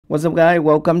What's up guys,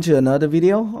 welcome to another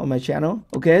video on my channel.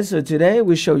 Okay, so today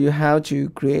we show you how to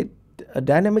create a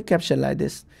dynamic caption like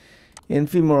this in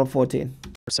Filmora 14.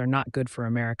 Are not good for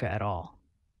America at all.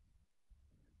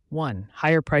 1.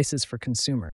 Higher prices for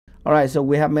consumer. Alright, so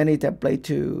we have many templates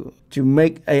to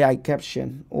make AI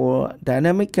caption or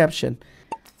dynamic caption.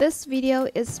 This video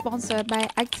is sponsored by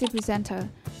ActivePresenter,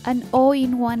 an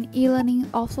all-in-one e-learning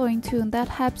authoring tool that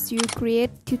helps you create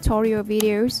tutorial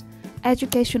videos,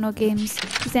 educational games,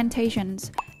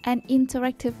 presentations, and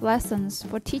interactive lessons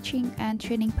for teaching and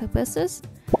training purposes.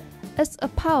 It's a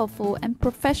powerful and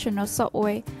professional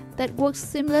software that works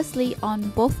seamlessly on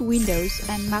both Windows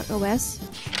and macOS.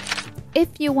 If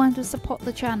you want to support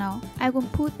the channel, I will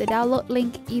put the download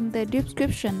link in the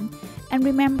description, and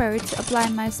remember to apply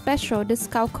my special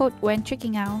discount code when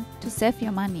checking out to save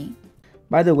your money.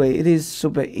 By the way, it is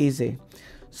super easy.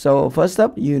 So first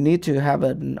up, you need to have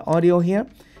an audio here.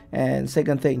 And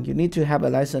second thing, you need to have a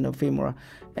license of Filmora,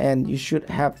 and you should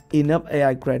have enough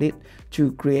AI credit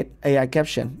to create AI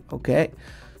caption. Okay,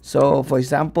 so for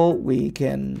example, we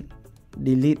can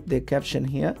delete the caption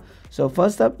here. So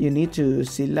first up, you need to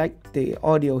select the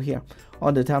audio here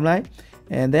on the timeline,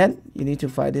 and then you need to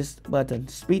find this button,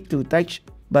 speak to text,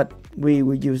 but we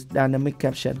will use dynamic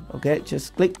caption. Okay,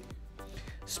 just click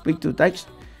speak to text,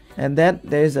 and then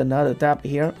there is another tab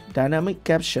here, dynamic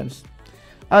captions.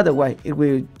 Otherwise, it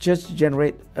will just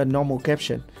generate a normal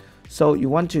caption. So you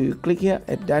want to click here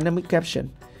at dynamic caption,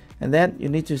 and then you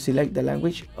need to select the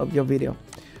language of your video.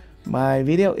 My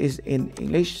video is in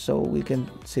English, so we can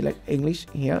select English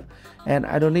here, and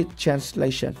I don't need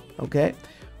translation. Okay,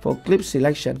 for clip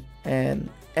selection and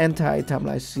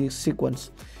anti-timeline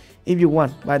sequence, if you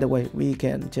want, by the way, we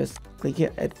can just click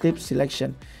here at clip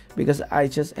selection because I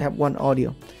just have one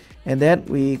audio, and then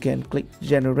we can click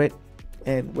generate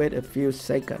and wait a few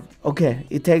seconds. Okay,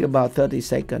 it takes about 30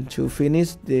 seconds to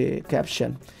finish the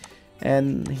caption,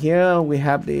 and here we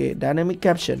have the dynamic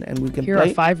caption, and we can Here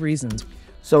play. are 5 reasons.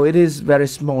 So it is very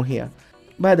small here.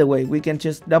 By the way, we can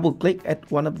just double click at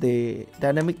one of the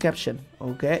dynamic caption,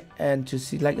 okay, and to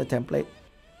select a template.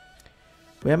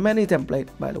 We have many templates,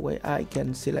 by the way. I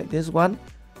can select this one.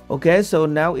 Okay, so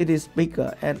now it is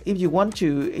bigger, and if you want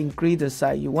to increase the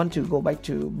size, you want to go back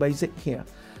to basic here,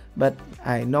 but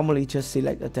I normally just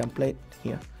select a template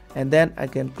here, and then I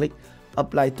can click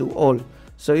apply to all,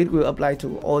 so it will apply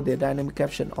to all the dynamic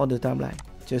caption on the timeline.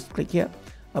 Just click here,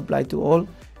 apply to all,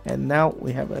 and now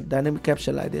we have a dynamic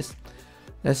caption like this.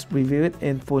 Let's review it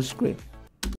in full screen.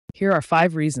 Here are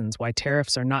 5 reasons why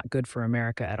tariffs are not good for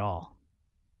America at all.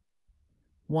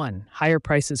 1. Higher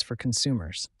prices for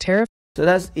consumers. So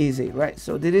that's easy, right?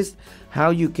 So this is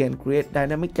how you can create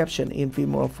dynamic caption in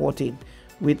Filmora 14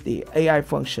 with the AI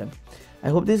function. I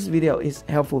hope this video is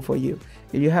helpful for you.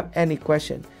 If you have any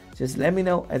question, just let me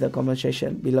know at the comment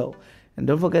section below. And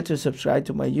don't forget to subscribe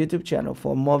to my YouTube channel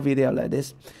for more videos like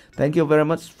this. Thank you very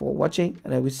much for watching,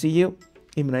 and I will see you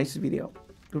in the next video.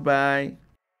 Goodbye.